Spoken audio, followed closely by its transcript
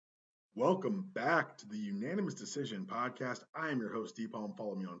Welcome back to the Unanimous Decision Podcast. I am your host, DPalm.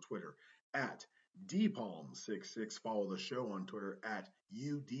 Follow me on Twitter at DPalm66. Follow the show on Twitter at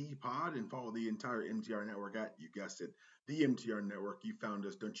UDPod and follow the entire MTR network at, you guessed it, the MTR network. You found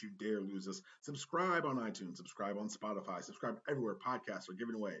us. Don't you dare lose us. Subscribe on iTunes, subscribe on Spotify, subscribe everywhere podcasts are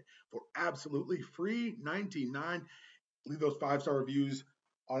given away for absolutely free 99. Leave those 5-star reviews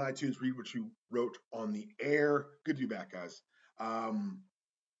on iTunes. Read what you wrote on the air. Good to be back, guys.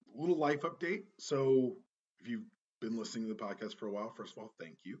 Little life update. So, if you've been listening to the podcast for a while, first of all,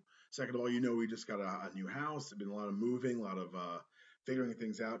 thank you. Second of all, we just got a new house. There's been a lot of moving, a lot of figuring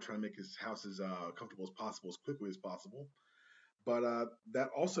things out, trying to make his house as comfortable as possible, as quickly as possible. But that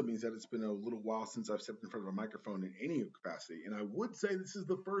also means that it's been a little while since I've stepped in front of a microphone in any capacity. And I would say this is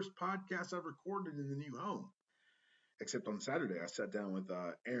the first podcast I've recorded in the new home. Except on Saturday, I sat down with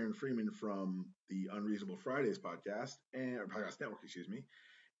Aaron Freeman from the Unreasonable Fridays podcast and podcast network, excuse me,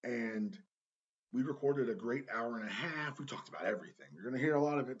 and we recorded a great hour and a half. We talked about everything. You're going to hear a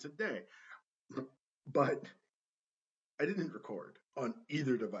lot of it today. But I didn't record on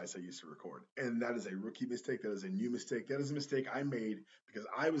either device I used to record. And that is a rookie mistake. That is a new mistake. That is a mistake I made because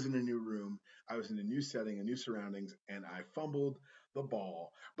I was in a new room. I was in a new setting, a new surroundings, and I fumbled the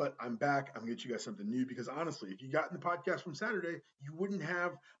ball. But I'm back. I'm going to get you guys something new because honestly, if you got in the podcast from Saturday, you wouldn't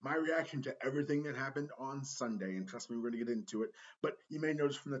have my reaction to everything that happened on Sunday. And trust me, we're going to get into it. But you may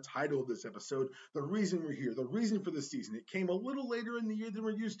notice from the title of this episode, the reason we're here, the reason for this season, it came a little later in the year than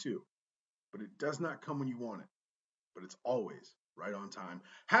we're used to, but it does not come when you want it, but it's always right on time.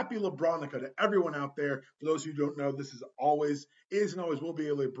 Happy LeBronica to everyone out there. For those who don't know, this is and always will be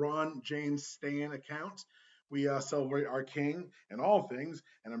a LeBron James Stan account. We celebrate our king and all things,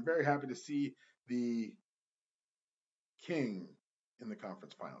 and I'm very happy to see the king in the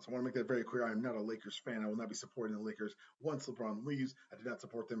conference finals. I want to make that very clear. I am not a Lakers fan. I will not be supporting the Lakers once LeBron leaves. I did not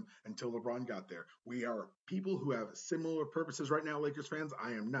support them until LeBron got there. We are people who have similar purposes right now, Lakers fans.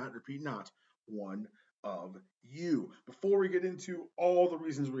 I am not, repeat, not one of you. Before we get into all the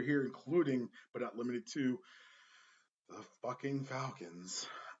reasons we're here, including but not limited to the fucking Falcons,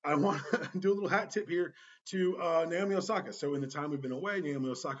 I want to do a little hat tip here to Naomi Osaka. So in the time we've been away, Naomi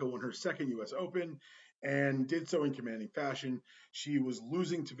Osaka won her second U.S. Open and did so in commanding fashion. She was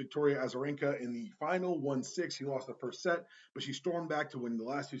losing to Victoria Azarenka in the final 1-6. She lost the first set, but she stormed back to win the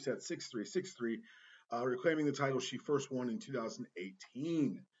last two sets 6-3, 6-3, reclaiming the title she first won in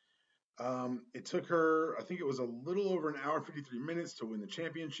 2018. It took her, I think it was a little over an hour and 53 minutes to win the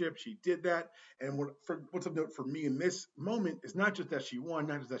championship. She did that. And what's of note for me in this moment is not just that she won,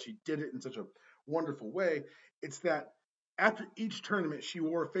 not just that she did it in such a wonderful way. It's that after each tournament, she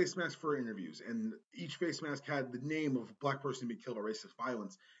wore a face mask for interviews. And each face mask had the name of a black person to be killed by racist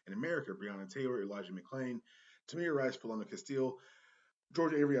violence in America: Breonna Taylor, Elijah McClain, Tamir Rice, Philando Castile,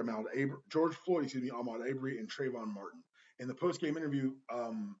 George Floyd, Ahmaud Arbery, and Trayvon Martin. In the post-game interview,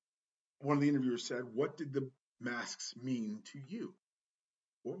 one of the interviewers said, "What did the masks mean to you?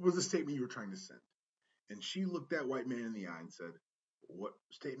 What was the statement you were trying to send?" And she looked that white man in the eye and said, "What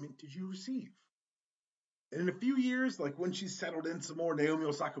statement did you receive?" And in a few years, like when she's settled in some more, Naomi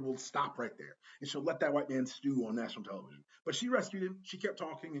Osaka will stop right there and she'll let that white man stew on national television. But she rescued him. She kept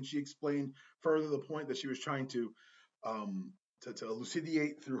talking and she explained further the point that she was trying to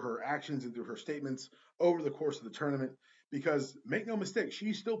elucidate through her actions and through her statements over the course of the tournament. Because make no mistake,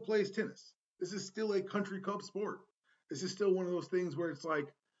 she still plays tennis. This is still a country club sport. This is still one of those things where it's like,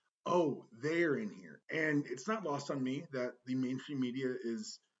 oh, they're in here. And it's not lost on me that the mainstream media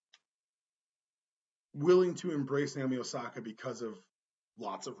is willing to embrace Naomi Osaka because of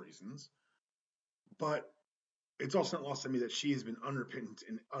lots of reasons. But it's also not lost on me that she has been unrepentant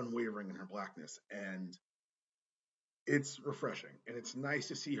and unwavering in her blackness. And it's refreshing. And it's nice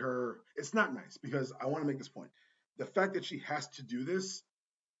to see her. It's not nice because I want to make this point. The fact that she has to do this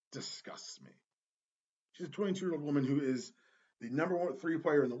disgusts me. She's a 22-year-old woman who is the number 3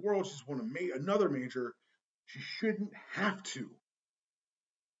 player in the world. She's won another major. She shouldn't have to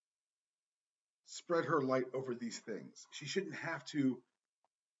spread her light over these things. She shouldn't have to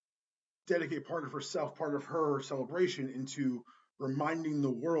dedicate part of herself, part of her celebration into reminding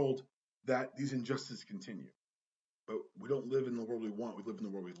the world that these injustices continue. But we don't live in the world we want. We live in the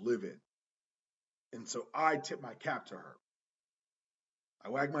world we live in. And so I tip my cap to her. I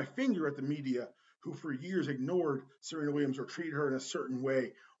wag my finger at the media who for years ignored Serena Williams or treated her in a certain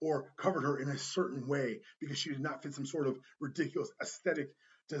way or covered her in a certain way because she did not fit some sort of ridiculous aesthetic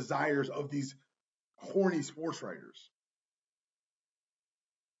desires of these horny sports writers.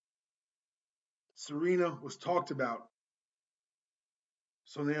 Serena was talked about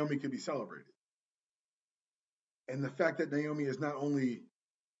so Naomi could be celebrated. And the fact that Naomi is not only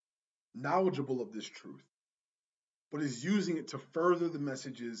knowledgeable of this truth, but is using it to further the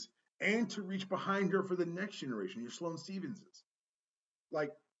messages and to reach behind her for the next generation, your Sloane Stevenses.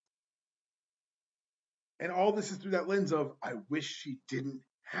 Like, and all this is through that lens of, I wish she didn't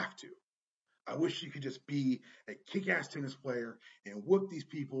have to. I wish she could just be a kick-ass tennis player and whoop these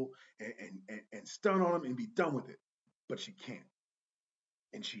people and stun on them and be done with it. But she can't.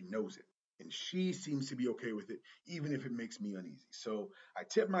 And she knows it. And she seems to be okay with it, even if it makes me uneasy. So I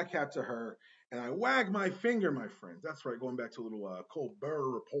tip my cap to her and I wag my finger, my friends. That's right, going back to a little Colbert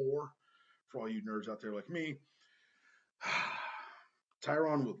Report for all you nerds out there like me.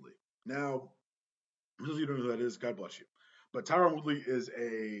 Tyron Woodley. Now, for those of you who don't know who that is, God bless you. But Tyron Woodley is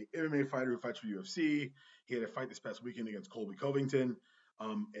a MMA fighter who fights for UFC. He had a fight this past weekend against Colby Covington,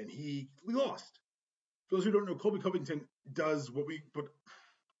 and he lost. For those who don't know, Colby Covington does what but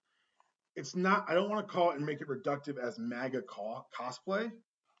it's not, I don't want to call it and make it reductive as MAGA cosplay,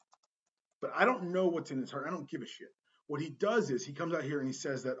 but I don't know what's in his heart. I don't give a shit. What he does is he comes out here and he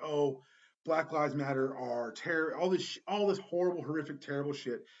says that, oh, Black Lives Matter are all this horrible, horrific, terrible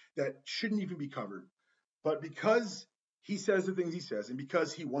shit that shouldn't even be covered. But because he says the things he says, and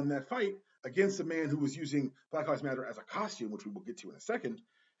because he won that fight against a man who was using Black Lives Matter as a costume, which we will get to in a second,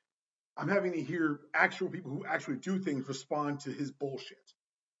 I'm having to hear actual people who actually do things respond to his bullshit.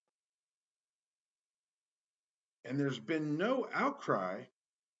 And there's been no outcry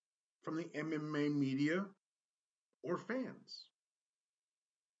from the MMA media or fans.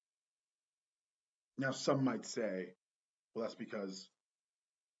 Now, some might say, well, that's because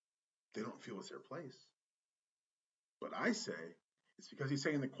they don't feel it's their place. But I say it's because he's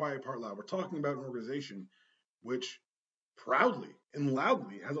saying the quiet part loud. We're talking about an organization which proudly and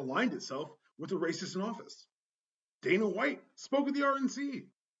loudly has aligned itself with the racist in office. Dana White spoke at the RNC.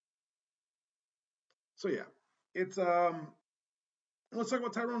 So yeah, it's let's talk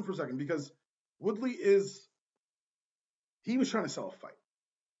about Tyron for a second, because Woodley he was trying to sell a fight.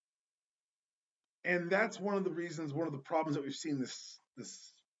 And that's one of the reasons, one of the problems that we've seen this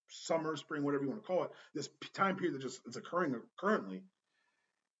summer, spring, whatever you want to call it, this time period that just is occurring currently,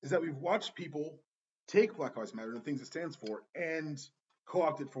 is that we've watched people take Black Lives Matter and the things it stands for and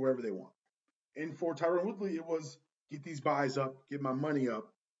co-opt it for wherever they want. And for Tyron Woodley, it was get these buys up, get my money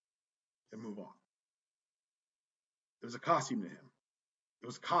up, and move on. It was a costume to him. It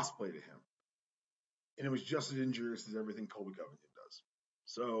was cosplay to him. And it was just as injurious as everything Colby Covington does.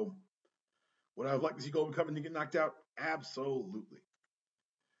 So, would I have liked to see Colby Covington get knocked out? Absolutely.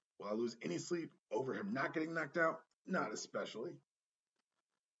 Will I lose any sleep over him not getting knocked out? Not especially.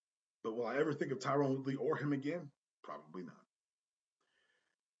 But will I ever think of Tyron Woodley or him again? Probably not.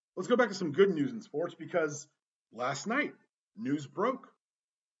 Let's go back to some good news in sports, because last night, news broke.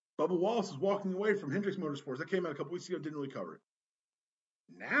 Bubba Wallace is walking away from Hendricks Motorsports. That came out a couple weeks ago, didn't really cover it.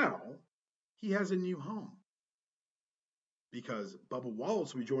 Now, he has a new home, because Bubba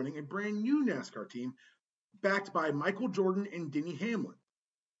Wallace will be joining a brand new NASCAR team backed by Michael Jordan and Denny Hamlin.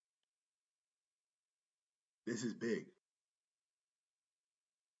 This is big.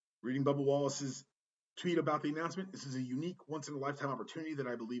 Reading Bubba Wallace's tweet about the announcement, this is a unique, once-in-a-lifetime opportunity that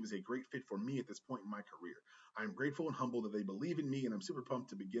I believe is a great fit for me at this point in my career. I am grateful and humbled that they believe in me, and I'm super pumped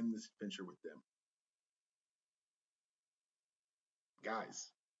to begin this venture with them. Guys,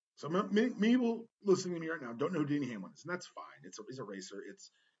 so many people listening to me right now don't know who Denny Hamlin is, and that's fine. He's a racer.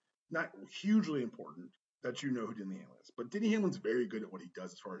 It's not hugely important that you know who Denny Hamlin is, but Denny Hamlin's very good at what he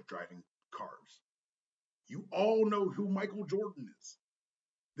does as far as driving cars. You all know who Michael Jordan is.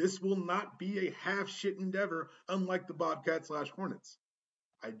 This will not be a half-shit endeavor, unlike the Bobcats/Hornets.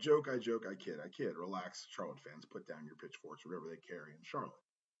 I joke, I kid. Relax, Charlotte fans. Put down your pitchforks, whatever they carry in Charlotte.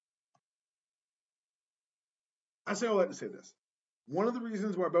 I say all that to say this. One of the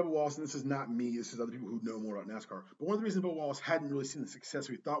reasons why Bubba Wallace, and this is not me, this is other people who know more about NASCAR, but one of the reasons Bubba Wallace hadn't really seen the success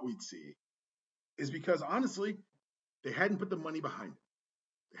we thought we'd see is because, honestly, they hadn't put the money behind it.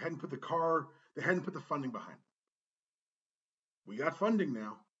 They hadn't put the funding behind it. We got funding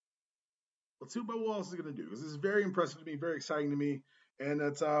now. Let's see what Bubba Wallace is going to do, because this is very impressive to me, very exciting to me, and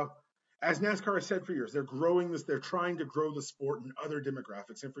it's as NASCAR has said for years, they're growing this. They're trying to grow the sport in other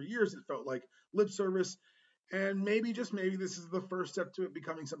demographics, and for years it felt like lip service. And maybe, just maybe, this is the first step to it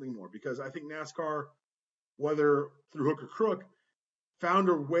becoming something more, because I think NASCAR, whether through hook or crook, found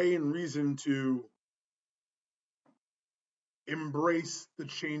a way and reason to embrace the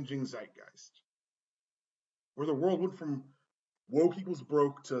changing zeitgeist, where the world went from woke equals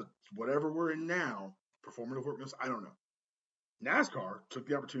broke to whatever we're in now, performative workness. I don't know. NASCAR took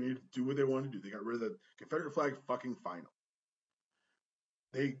the opportunity to do what they wanted to do. They got rid of the Confederate flag fucking final.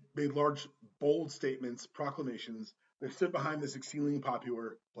 They made large, bold statements, proclamations They stood behind this exceedingly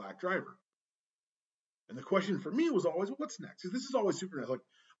popular black driver. And the question for me was always, well, what's next? Because this is always super nice. Like,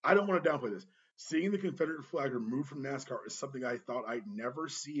 I don't want to downplay this. Seeing the Confederate flag removed from NASCAR is something I thought I'd never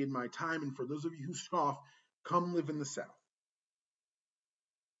see in my time. And for those of you who scoff, come live in the South.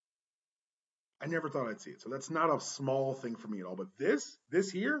 I never thought I'd see it. So that's not a small thing for me at all. But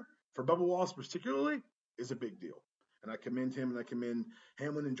this here, for Bubba Wallace particularly, is a big deal. And I commend him and I commend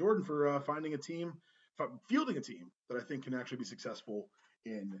Hamlin and Jordan for finding a team, fielding a team that I think can actually be successful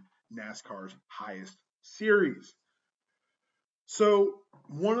in NASCAR's highest series. So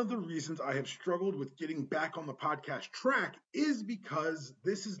one of the reasons I have struggled with getting back on the podcast track is because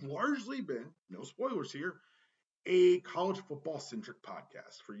this has largely been, no spoilers here, a college football centric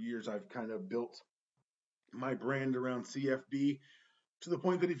podcast. For years, I've kind of built my brand around CFB to the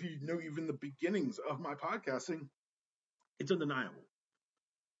point that if you know even the beginnings of my podcasting, it's undeniable.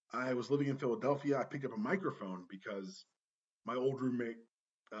 I was living in Philadelphia. I picked up a microphone because my old roommate,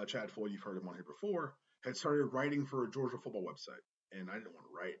 Chad Floyd, you've heard him on here before, had started writing for a Georgia football website. And I didn't want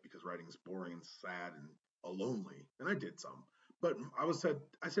to write because writing is boring and sad and lonely. And I did some. But I said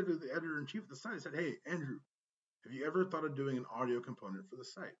to the editor-in-chief of the site, I said, hey, Andrew, have you ever thought of doing an audio component for the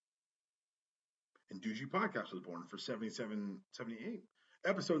site? And Doogie Podcast was born for 77, 78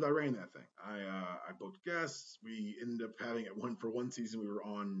 episodes. I ran that thing. I booked guests. We ended up having it for one season. We were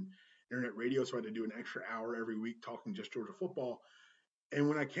on internet radio, so I had to do an extra hour every week talking just Georgia football. And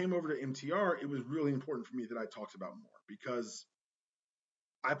when I came over to MTR, it was really important for me that I talked about more because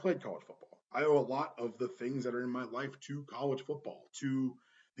I played college football. I owe a lot of the things that are in my life to college football, to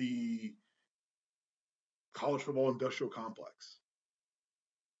the college football industrial complex.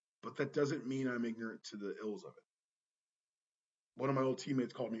 But that doesn't mean I'm ignorant to the ills of it. One of my old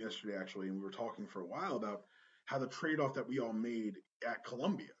teammates called me yesterday, actually, and we were talking for a while about how the trade-off that we all made at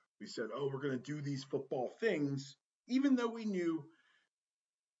Columbia. We said, oh, we're going to do these football things, even though we knew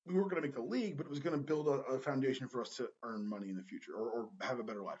we weren't going to make the league, but it was going to build a foundation for us to earn money in the future or have a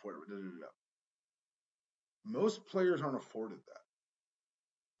better life, whatever. Most players aren't afforded that.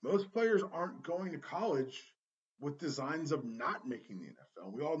 Most players aren't going to college with designs of not making the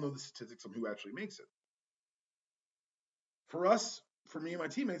NFL. We all know the statistics on who actually makes it. For us, for me and my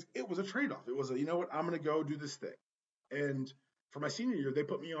teammates, it was a trade-off. It was you know what, I'm going to go do this thing. And for my senior year, they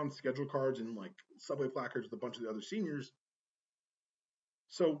put me on schedule cards and like subway placards with a bunch of the other seniors.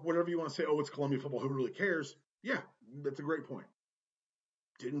 So whatever you want to say, oh, it's Columbia football, who really cares? Yeah, that's a great point.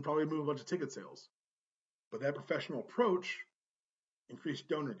 Didn't probably move a bunch of ticket sales. But that professional approach increased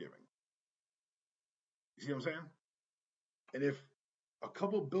donor giving. You see what I'm saying? And if a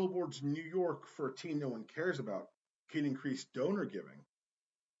couple billboards in New York for a team no one cares about can increase donor giving,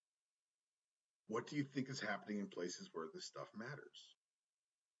 what do you think is happening in places where this stuff matters?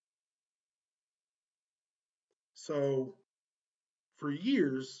 So for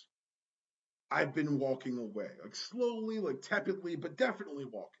years, I've been walking away, like slowly, like tepidly, but definitely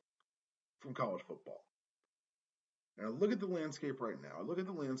walking from college football. And I look at the landscape right now. I look at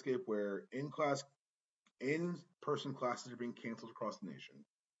the landscape where in-person classes are being canceled across the nation,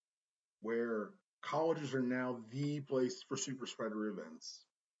 where colleges are now the place for super spreader events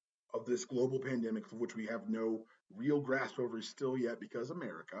of this global pandemic for which we have no real grasp over still yet because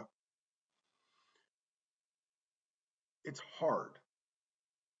America. It's hard.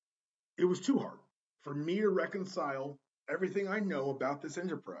 It was too hard for me to reconcile everything I know about this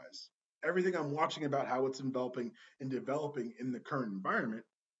enterprise, everything I'm watching about how it's developing in the current environment,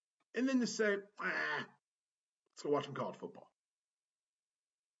 and then to say, let's go watch some college football.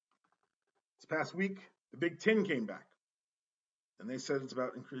 This past week, the Big Ten came back, and they said it's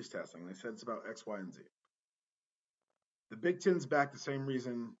about increased testing. They said it's about X, Y, and Z. The Big Ten's back the same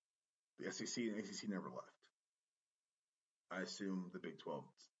reason the SEC and ACC never left. I assume the Big 12.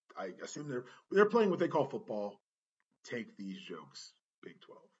 I assume they're playing what they call football. Take these jokes, Big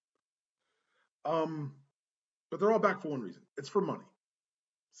 12. But they're all back for one reason. It's for money.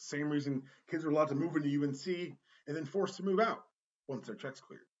 It's the same reason kids are allowed to move into UNC and then forced to move out once their check's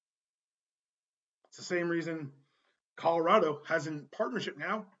cleared. It's the same reason Colorado has in partnership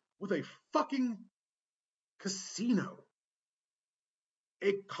now with a fucking casino.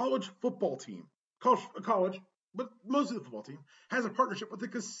 A college football team, college, but most of the football team has a partnership with a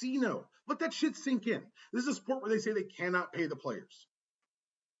casino. Let that shit sink in. This is a sport where they say they cannot pay the players.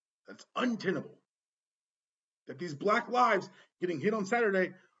 That's untenable. That these black lives getting hit on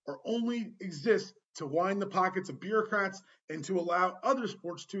Saturday are only exist to line the pockets of bureaucrats and to allow other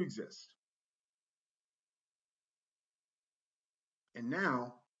sports to exist. And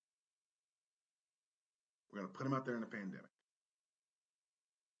now we're going to put them out there in a pandemic.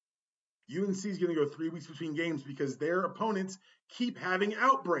 UNC is going to go 3 weeks between games because their opponents keep having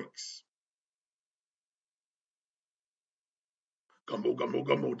outbreaks. Gumbo, gumbo,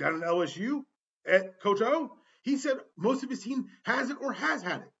 gumbo. Down in LSU at Coach O, he said most of his team has it or has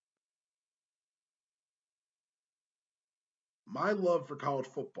had it. My love for college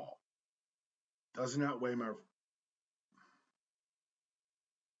football doesn't outweigh my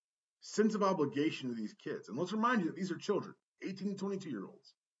sense of obligation to these kids. And let's remind you that these are children, 18 to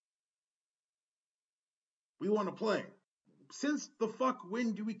 22-year-olds. We want to play. Since the fuck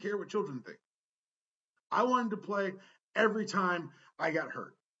when do we care what children think? I wanted to play every time I got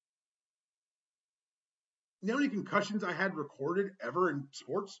hurt. You know how many concussions I had recorded ever in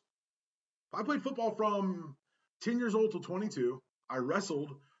sports? I played football from 10 years old till 22. I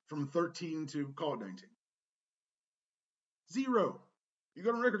wrestled from 13 to call it 19. Zero. You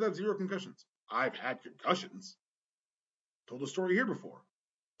got on record that 0 concussions. I've had concussions. Told the story here before.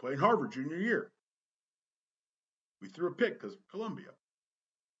 Playing Harvard junior year. We threw a pick because Columbia.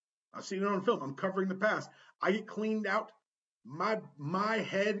 I've seen it on film. I'm covering the pass. I get cleaned out. My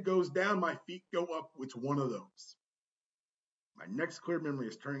head goes down. My feet go up. It's one of those. My next clear memory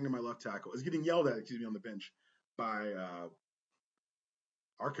is turning to my left tackle. Is getting yelled at, on the bench by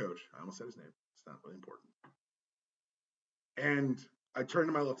our coach. I almost said his name. It's not really important. And I turn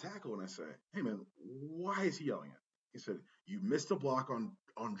to my left tackle and I say, hey, man, why is he yelling at me? He said, you missed a block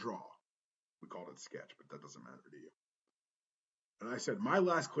on draw. We called it sketch, but that doesn't matter to you. And I said, my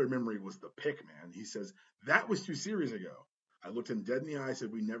last clear memory was the pick, man. He says, that was 2 series ago. I looked him dead in the eye. I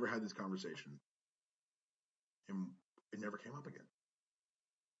said, we never had this conversation. And it never came up again.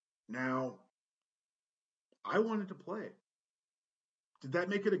 Now, I wanted to play. Did that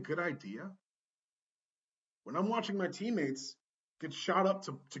make it a good idea? When I'm watching my teammates get shot up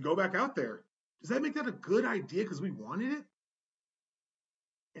to go back out there, does that make that a good idea because we wanted it?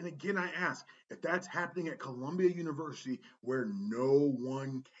 And again, I ask, if that's happening at Columbia University where no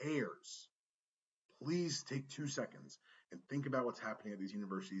one cares, please take 2 seconds and think about what's happening at these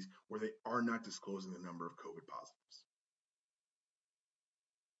universities where they are not disclosing the number of COVID positives.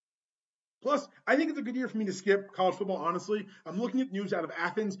 Plus, I think it's a good year for me to skip college football, honestly. I'm looking at news out of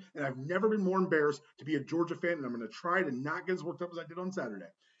Athens, and I've never been more embarrassed to be a Georgia fan, and I'm going to try to not get as worked up as I did on Saturday.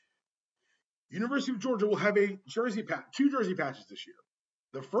 University of Georgia will have 2 jersey patches this year.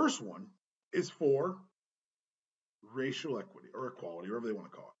 The first one is for racial equity or equality, whatever they want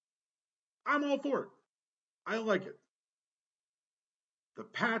to call it. I'm all for it. I like it. The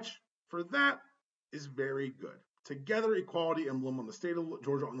patch for that is very good. Together equality emblem on the state of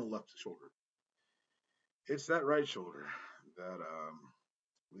Georgia on the left shoulder. It's that right shoulder that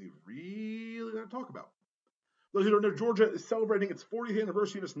we really got to talk about. Those who don't know, Georgia is celebrating its 40th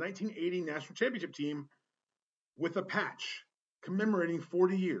anniversary of its 1980 national championship team with a patch commemorating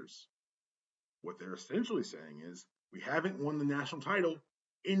 40 years. What they're essentially saying is we haven't won the national title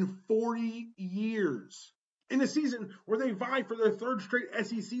in 40 years. In a season where they vie for their 3rd straight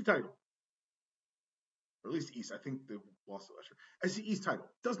SEC title. Or at least East. I think they lost it last year. SEC East title.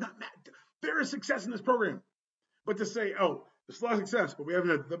 Does not matter. There is success in this program. But to say, oh, there's a lot of success, but we haven't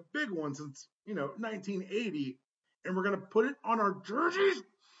had the big one since, 1980, and we're going to put it on our jerseys?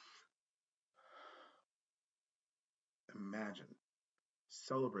 Imagine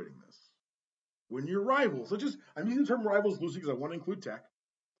celebrating this. When your rivals, I'm using the term rivals loosely because I want to include Tech,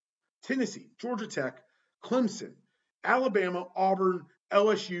 Tennessee, Georgia Tech, Clemson, Alabama, Auburn,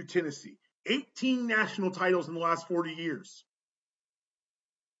 LSU, Tennessee. 18 national titles in the last 40 years.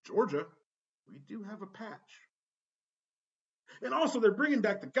 Georgia, we do have a patch. And also, they're bringing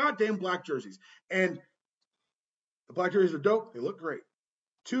back the goddamn black jerseys. And the black jerseys are dope. They look great.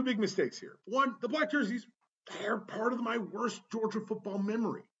 2 big mistakes here. One, the black jerseys, they're part of my worst Georgia football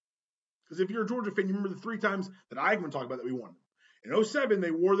memory. Because if you're a Georgia fan, you remember the 3 times that I'm going to talk about that we won. In 07,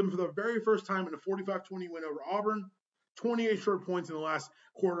 they wore them for the very first time in a 45-20 win over Auburn. 28 short points in the last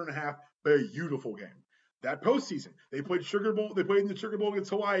quarter and a half. Beautiful game. That postseason, they played Sugar Bowl. They played in the Sugar Bowl against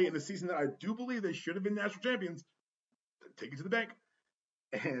Hawaii in the season that I do believe they should have been national champions. Take it to the bank.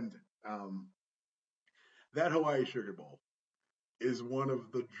 And that Hawaii Sugar Bowl is one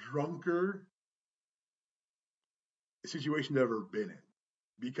of the drunker situations I've ever been in.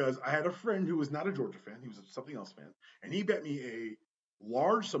 Because I had a friend who was not a Georgia fan. He was a something else fan. And he bet me a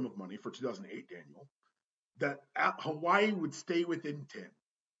large sum of money for 2008, Daniel, that Hawaii would stay within 10.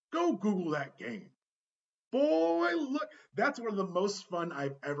 Go Google that game. Boy, look, that's one of the most fun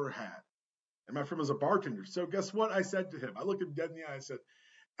I've ever had. And my friend was a bartender. So guess what I said to him? I looked him dead in the eye. I said,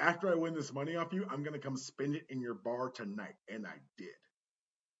 after I win this money off you, I'm going to come spend it in your bar tonight. And I did.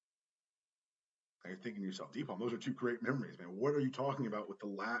 Now you're thinking to yourself, Deepalm, those are two great memories, man. What are you talking about with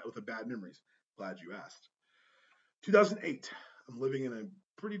the bad memories? Glad you asked. 2008. I'm living in a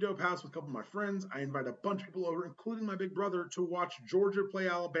pretty dope house with a couple of my friends. I invite a bunch of people over, including my big brother, to watch Georgia play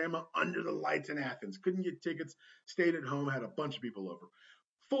Alabama under the lights in Athens. Couldn't get tickets, stayed at home, had a bunch of people over.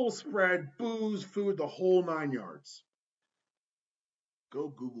 Full spread, booze, food, the whole 9 yards. Go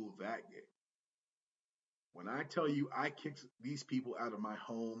Google that game. When I tell you I kicked these people out of my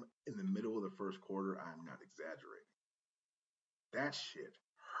home in the middle of the first quarter, I'm not exaggerating. That shit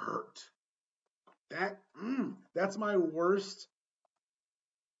hurt. That's my worst.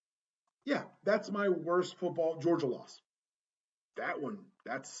 Yeah, that's my worst football Georgia loss. That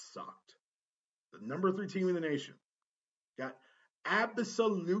sucked. The number 3 team in the nation got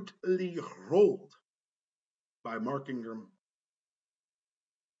absolutely rolled by Mark Ingram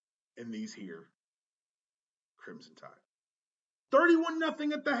and these here Crimson Tide.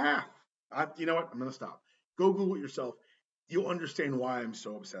 31-0 at the half. You know what? I'm going to stop. Go Google it yourself. You'll understand why I'm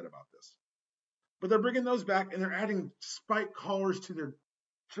so upset about this. But they're bringing those back, and they're adding spike collars to their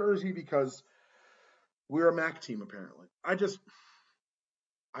jersey because we're a MAC team, apparently.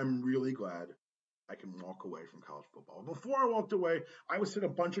 I'm really glad I can walk away from college football. Before I walked away, I was sent a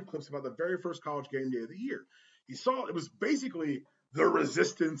bunch of clips about the very first college game day of the year. You saw it was basically the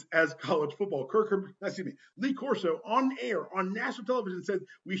resistance as college football. Lee Corso on air on national television said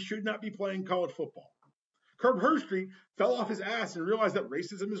we should not be playing college football. Kirk Herbstreit fell off his ass and realized that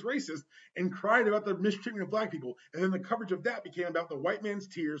racism is racist and cried about the mistreatment of black people. And then the coverage of that became about the white man's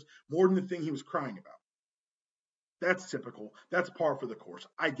tears more than the thing he was crying about. That's typical. That's par for the course.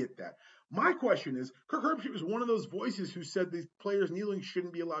 I get that. My question is, Kirk Herbstreit was one of those voices who said these players kneeling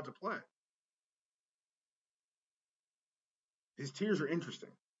shouldn't be allowed to play. His tears are interesting.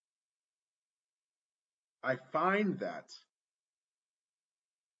 I find that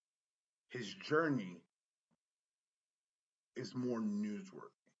his journey is more newsworthy.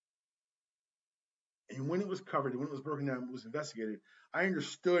 And when it was covered, when it was broken down, it was investigated, I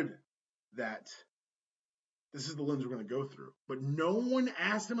understood that this is the lens we're going to go through. But no one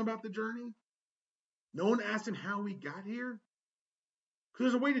asked him about the journey. No one asked him how we got here. Because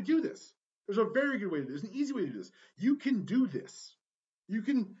there's a way to do this. There's a very good way to do this. There's an easy way to do this. You can do this. You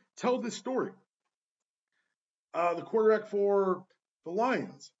can tell this story. The quarterback for the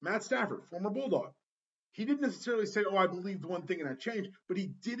Lions, Matt Stafford, former Bulldog. He didn't necessarily say, I believed one thing and I changed, but he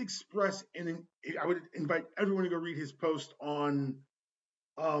did express, and I would invite everyone to go read his post on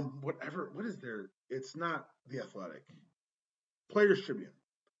what is there? It's not The Athletic. Players Tribune.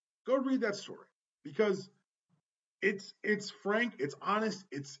 Go read that story because it's frank, it's honest,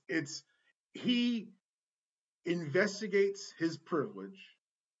 he investigates his privilege,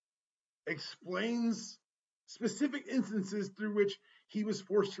 explains specific instances through which he was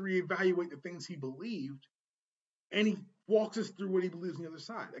forced to reevaluate the things he believed, and he walks us through what he believes on the other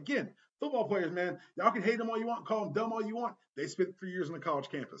side. Again, football players, man, y'all can hate them all you want, call them dumb all you want. They spent 3 years on the college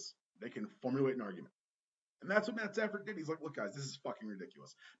campus. They can formulate an argument. And that's what Matt Stafford did. He's like, look, guys, this is fucking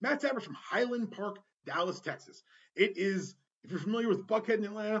ridiculous. Matt Stafford's from Highland Park, Dallas, Texas. It is, if you're familiar with Buckhead in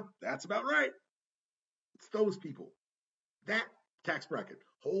Atlanta, that's about right. It's those people. That tax bracket.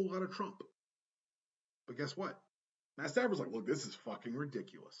 Whole lot of Trump. But guess what? Matt Stafford's like, look, this is fucking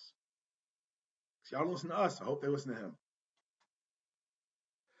ridiculous. So y'all don't listen to us. I hope they listen to him.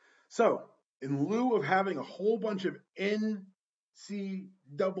 So, in lieu of having a whole bunch of NCAA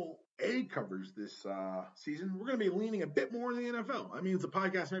coverage this season, we're going to be leaning a bit more in the NFL. That means the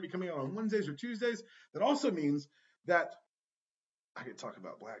podcast may be coming out on Wednesdays or Tuesdays. That also means that I could talk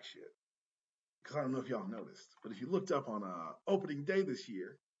about black shit. Because I don't know if y'all noticed, but if you looked up on opening day this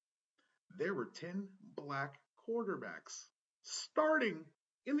year, there were 10 black quarterbacks starting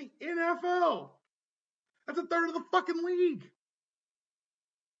in the NFL. That's a third of the fucking league.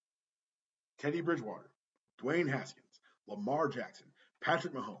 Teddy Bridgewater, Dwayne Haskins, Lamar Jackson,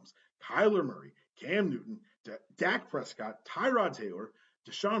 Patrick Mahomes, Kyler Murray, Cam Newton, Dak Prescott, Tyrod Taylor,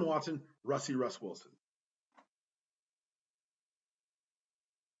 Deshaun Watson, Russ Wilson.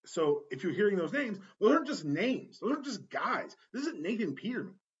 So if you're hearing those names, those aren't just names. Those aren't just guys. This isn't Nathan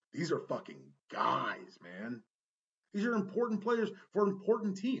Peterman. These are fucking guys, man. These are important players for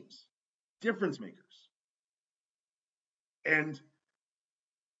important teams. Difference makers. And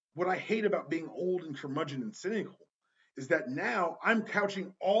what I hate about being old and curmudgeon and cynical is that now I'm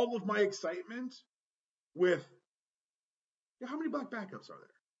couching all of my excitement with, how many black backups are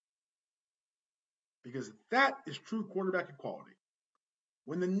there? Because that is true quarterback equality.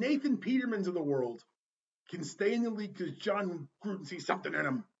 When the Nathan Petermans of the world can stay in the league because John Gruden sees something in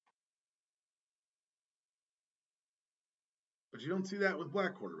him. But you don't see that with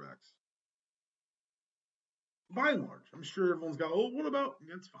black quarterbacks. by and large. I'm sure everyone's got, oh, what about?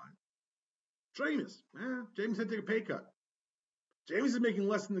 That's fine. Jameis. Jameis had to take a pay cut. Jameis is making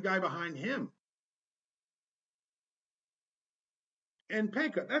less than the guy behind him. And pay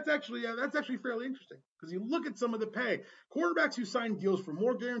cut. That's actually fairly interesting because you look at some of the pay. Quarterbacks who signed deals for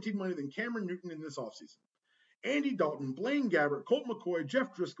more guaranteed money than Cameron Newton in this offseason. Andy Dalton, Blaine Gabbert, Colt McCoy,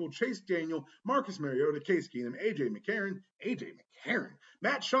 Jeff Driscoll, Chase Daniel, Marcus Mariota, Case Keenum, AJ McCarron,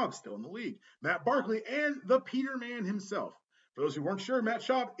 Matt Schaub still in the league, Matt Barkley, and the Peterman himself. For those who weren't sure, Matt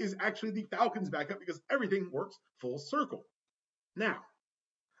Schaub is actually the Falcons' backup because everything works full circle. Now,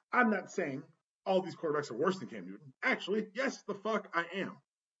 I'm not saying all these quarterbacks are worse than Cam Newton. Actually, yes, the fuck I am.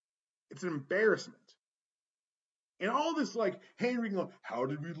 It's an embarrassment. And all this like hand-wringing on how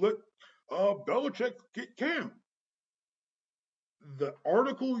did we let Belichick get Cam? The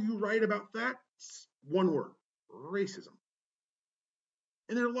article you write about that, one word, racism.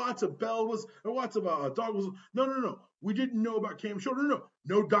 And there are lots of bell was, lots of dog was. No. We didn't know about Cam Short.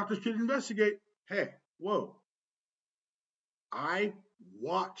 No doctors could investigate. Hey, whoa. I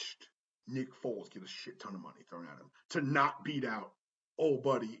watched Nick Foles get a shit ton of money thrown at him to not beat out old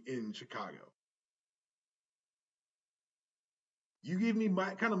buddy in Chicago. You give me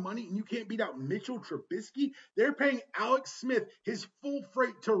my kind of money and you can't beat out Mitchell Trubisky? They're paying Alex Smith his full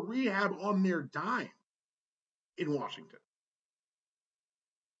freight to rehab on their dime in Washington.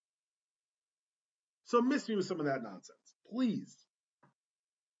 So miss me with some of that nonsense, please.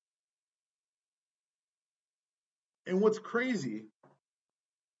 And what's crazy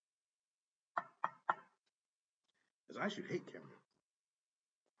is I should hate Cam Newton.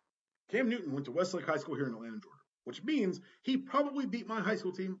 Cam Newton went to Westlake High School here in Atlanta, Georgia, which means he probably beat my high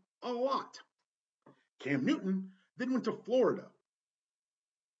school team a lot. Cam Newton then went to Florida.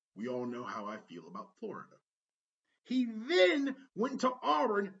 We all know how I feel about Florida. He then went to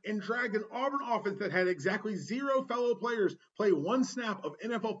Auburn and dragged an Auburn offense that had exactly 0 fellow players play one snap of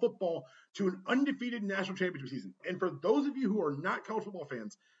NFL football to an undefeated national championship season. And for those of you who are not college football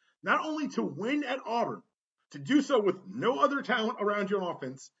fans, not only to win at Auburn, to do so with no other talent around you on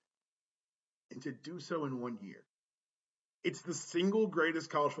offense, and to do so in 1 year. It's the single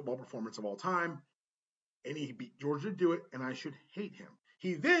greatest college football performance of all time, and he beat Georgia to do it, and I should hate him.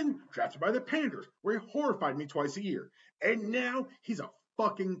 He then drafted by the Panthers, where he horrified me twice a year. And now he's a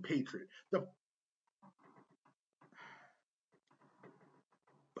fucking Patriot. But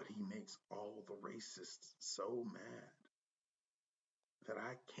he makes all the racists so mad that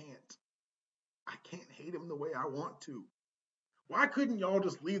I can't hate him the way I want to. Why couldn't y'all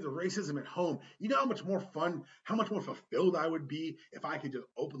just leave the racism at home? You know how much more fun, how much more fulfilled I would be if I could just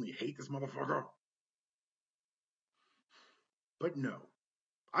openly hate this motherfucker? But no.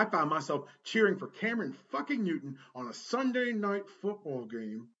 I found myself cheering for Cameron fucking Newton on a Sunday night football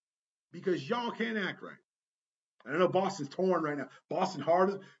game because y'all can't act right. I know Boston's torn right now. Boston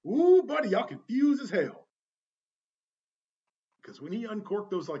hard as, ooh, buddy, y'all confused as hell. Because when he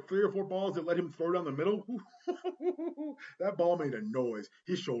uncorked those like 3 or 4 balls that let him throw down the middle, that ball made a noise.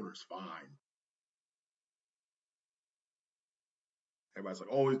 His shoulder's fine. Everybody's like,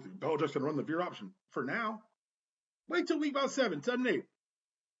 oh, Belichick's going to run the veer option. For now. Wait till week about 7, 8.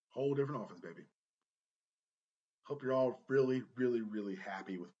 Whole different offense, baby. Hope you're all really, really, really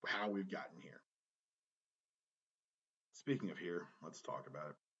happy with how we've gotten here. Speaking of here, let's talk about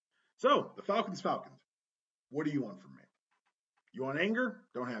it. So, the Falcons. What do you want from me? You want anger?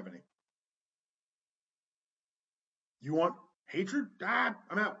 Don't have any. You want hatred? I'm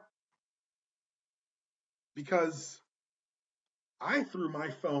out. Because I threw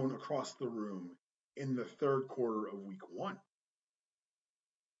my phone across the room in the 3rd quarter of week 1.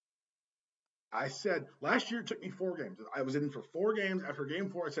 I said, last year it took me 4 games. I was in for 4 games. After game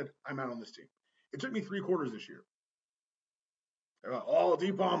 4, I said, I'm out on this team. It took me 3 quarters this year. Oh,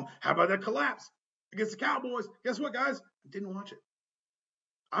 D-Palm, how about that collapse against the Cowboys? Guess what, guys? I didn't watch it.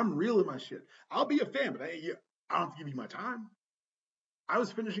 I'm real in my shit. I'll be a fan, but I don't have to give you my time. I was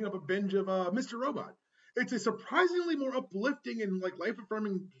finishing up a binge of Mr. Robot. It's a surprisingly more uplifting and like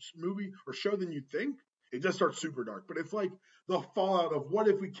life-affirming movie or show than you'd think. It just starts super dark, but it's like the fallout of what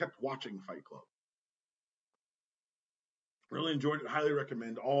if we kept watching Fight Club. Really enjoyed it. Highly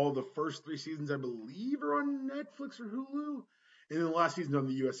recommend. All the first 3 seasons, I believe, are on Netflix or Hulu. And then the last season on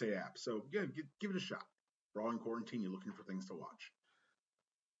the USA app. So yeah, give it a shot. We're all in quarantine. You're looking for things to watch.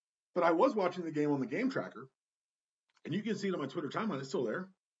 But I was watching the game on the game tracker. And you can see it on my Twitter timeline. It's still there.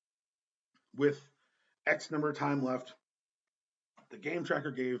 With X number of time left. The game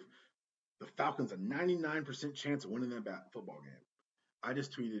tracker gave the Falcons a 99% chance of winning that football game. I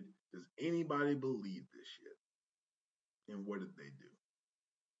just tweeted, does anybody believe this shit? And what did they do?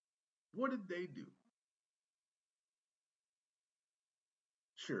 What did they do?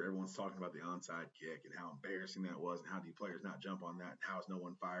 Sure, everyone's talking about the onside kick and how embarrassing that was and how do players not jump on that and how is no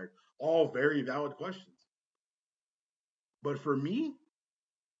one fired? All very valid questions. But for me,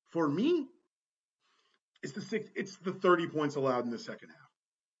 it's the 30 points allowed in the second half.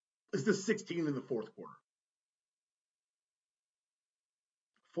 It's the 16 in the fourth quarter.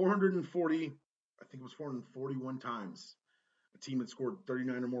 440, I think it was 441 times a team had scored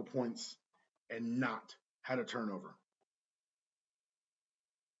 39 or more points and not had a turnover.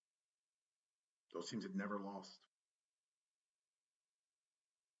 Those teams had never lost.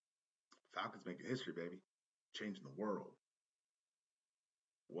 Falcons making history, baby. Changing the world.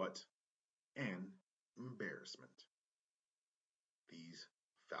 What an embarrassment these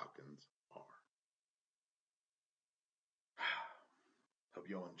Falcons are. Hope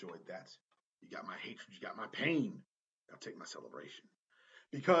y'all enjoyed that. You got my hatred, you got my pain. Now take my celebration.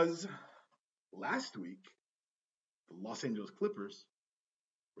 Because last week, the Los Angeles Clippers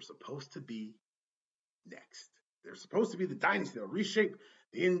were supposed to be next. They're supposed to be the dynasty. They'll reshape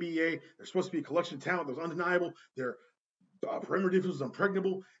the NBA. They're supposed to be a collection of talent that was undeniable. Their perimeter defense was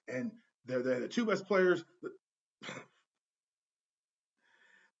impregnable, and they're the two best players.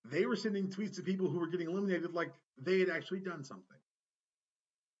 They were sending tweets to people who were getting eliminated like they had actually done something.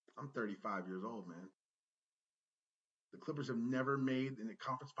 I'm 35 years old, man. The Clippers have never made the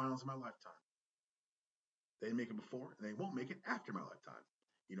conference finals in my lifetime. They didn't make it before, and they won't make it after my lifetime.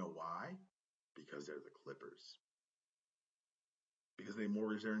 You know why? Because they're the Clippers. Because they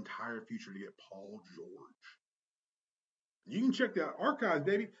mortgaged their entire future to get Paul George. You can check the archives,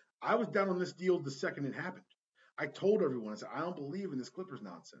 baby. I was down on this deal the second it happened. I told everyone, I said, I don't believe in this Clippers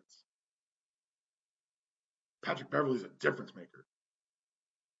nonsense. Patrick Beverley's a difference maker.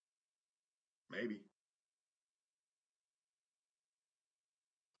 Maybe.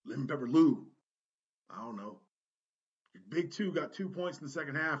 Lemon Pepper Lou. I don't know. Your big two got 2 points in the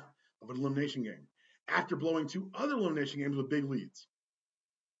second half of an elimination game after blowing 2 other elimination games with big leads.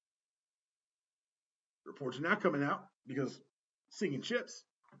 Reports are now coming out because singing chips.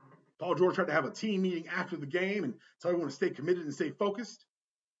 Paul George tried to have a team meeting after the game and tell everyone to stay committed and stay focused.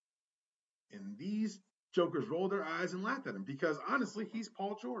 And these jokers rolled their eyes and laughed at him because honestly, he's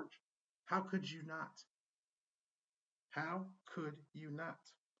Paul George. How could you not? How could you not?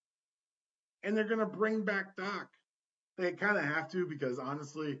 And they're going to bring back Doc. They kind of have to because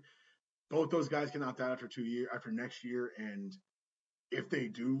honestly, both those guys can opt out after next year. And if they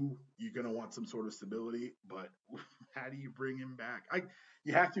do, you're going to want some sort of stability. But how do you bring him back?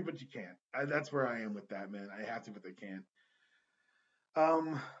 You have to, but you can't. That's where I am with that, man. I have to, but they can't.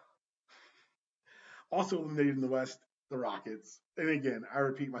 Also eliminated in the West, the Rockets. And again, I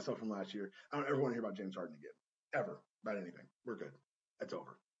repeat myself from last year. I don't ever want to hear about James Harden again. Ever. About anything. We're good. That's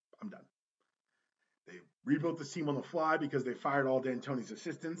over. I'm done. They rebuilt this team on the fly because they fired all D'Antoni's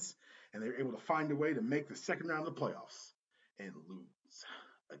assistants, and they were able to find a way to make the second round of the playoffs and lose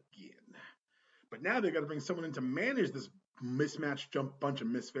again. But now they've got to bring someone in to manage this mismatched bunch of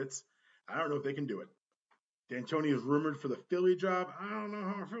misfits. I don't know if they can do it. D'Antoni is rumored for the Philly job. I don't know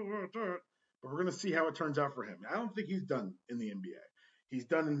how I feel about that, but we're going to see how it turns out for him. I don't think he's done in the NBA. He's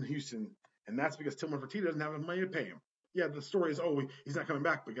done in Houston, and that's because Tillman Fertitta doesn't have enough money to pay him. Yeah, the story is, he's not coming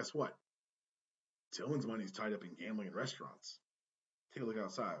back, but guess what? Tillman's money is tied up in gambling and restaurants. Take a look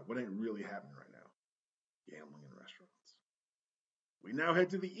outside. What ain't really happening right now? Gambling and restaurants. We now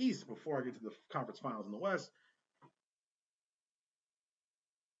head to the East before I get to the conference finals in the West.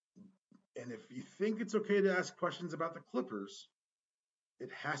 And if you think it's okay to ask questions about the Clippers,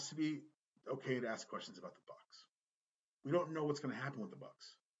 it has to be okay to ask questions about the Bucks. We don't know what's going to happen with the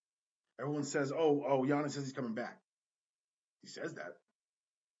Bucks. Everyone says, Giannis says he's coming back. He says that.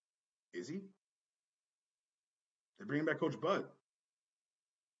 Is he? They're bringing back Coach Bud.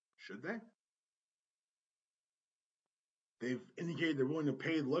 Should they? They've indicated they're willing to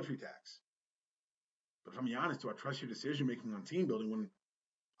pay the luxury tax. But if I'm Giannis, do I trust your decision making on team building when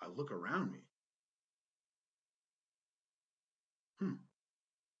I look around me?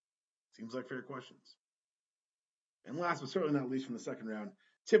 Seems like fair questions. And last but certainly not least from the second round,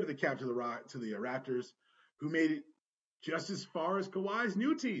 tip of the cap to the Raptors, who made it just as far as Kawhi's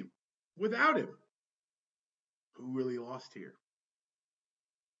new team without him. Who really lost here?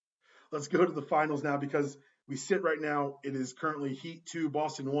 Let's go to the finals now because we sit right now. It is currently Heat 2,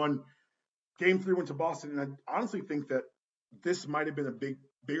 Boston 1. Game 3 went to Boston, and I honestly think that this might have been a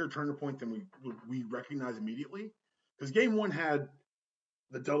bigger turning point than we recognize immediately. Because Game 1 had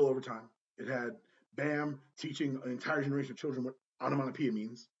the double overtime. It had Bam teaching an entire generation of children what onomatopoeia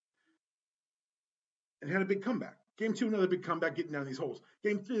means. And it had a big comeback. Game 2, another big comeback, getting down these holes.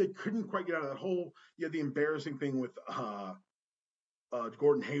 Game 3, they couldn't quite get out of that hole. You had the embarrassing thing with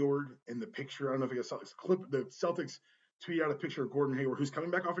Gordon Hayward in the picture. I don't know if you saw this clip. The Celtics tweeted out a picture of Gordon Hayward, who's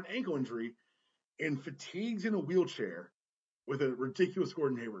coming back off an ankle injury and fatigues in a wheelchair with a ridiculous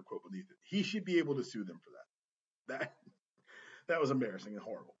Gordon Hayward quote beneath it. He should be able to sue them for that. That was embarrassing and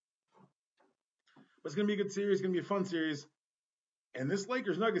horrible. But it's going to be a good series. It's going to be a fun series. And this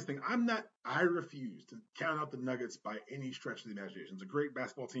Lakers Nuggets thing, I refuse to count out the Nuggets by any stretch of the imagination. It's a great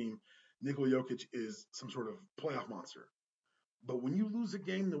basketball team. Nikola Jokic is some sort of playoff monster. But when you lose a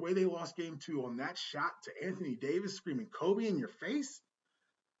game the way they lost game 2 on that shot to Anthony Davis screaming Kobe in your face,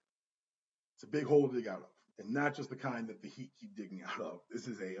 it's a big hole to dig out of. And not just the kind that the Heat keep digging out of. This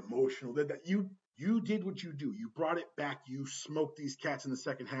is a emotional, that you did what you do. You brought it back. You smoked these cats in the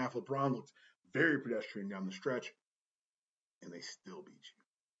second half. LeBron looked very pedestrian down the stretch. And they still beat you.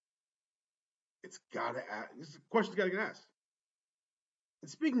 It's got to ask. This is a question got to get asked. And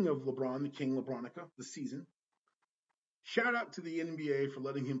speaking of LeBron, the King LeBronica, the season, shout out to the NBA for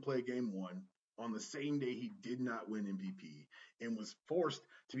letting him play game 1 on the same day he did not win MVP and was forced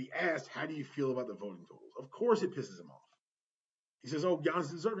to be asked, how do you feel about the voting totals? Of course it pisses him off. He says, oh, Giannis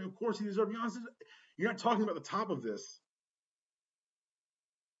is deserving. Of course he deserves. You're not talking about the top of this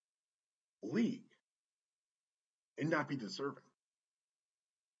league and not be deserving.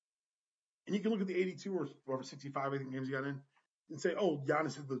 And you can look at the 82 or 65, I think, games he got in and say, oh,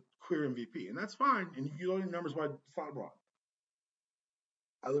 Giannis is the clear MVP. And that's fine. And you look at numbers why it's not LeBron.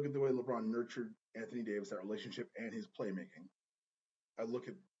 I look at the way LeBron nurtured Anthony Davis, that relationship, and his playmaking. I look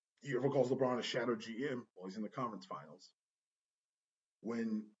at, everyone calls LeBron a shadow GM. Well, he's in the conference finals.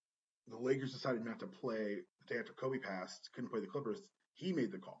 When the Lakers decided not to play the day after Kobe passed, couldn't play the Clippers, he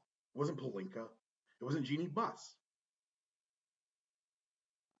made the call. It wasn't Pelinka. It wasn't Jeannie Buss.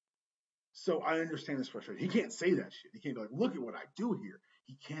 So I understand this frustration. He can't say that shit. He can't be like, look at what I do here.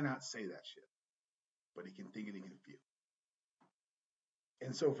 He cannot say that shit. But he can think it and can feel.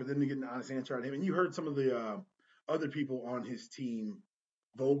 And so for them to get an honest answer out of him, and you heard some of the other people on his team,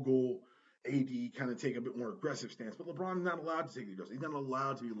 Vogel, AD, kind of take a bit more aggressive stance. But LeBron's not allowed to take the aggressive. He's not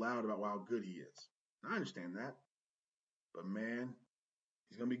allowed to be loud about how good he is. I understand that. But man,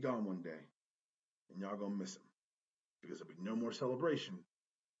 he's going to be gone one day. And y'all going to miss him. Because there'll be no more celebration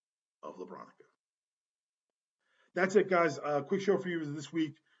of LeBronica. That's it, guys. Quick show for you this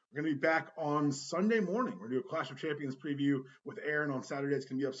week. We're going to be back on Sunday morning. We're going to do a Clash of Champions preview with Aaron on Saturday. It's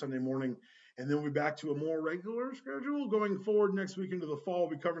going to be up Sunday morning. And then we'll be back to a more regular schedule going forward next week into the fall.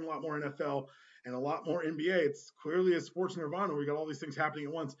 We'll be covering a lot more NFL and a lot more NBA. It's clearly a sports nirvana. We got all these things happening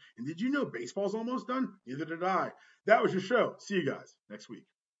at once. And did you know baseball's almost done? Neither did I. That was your show. See you guys next week.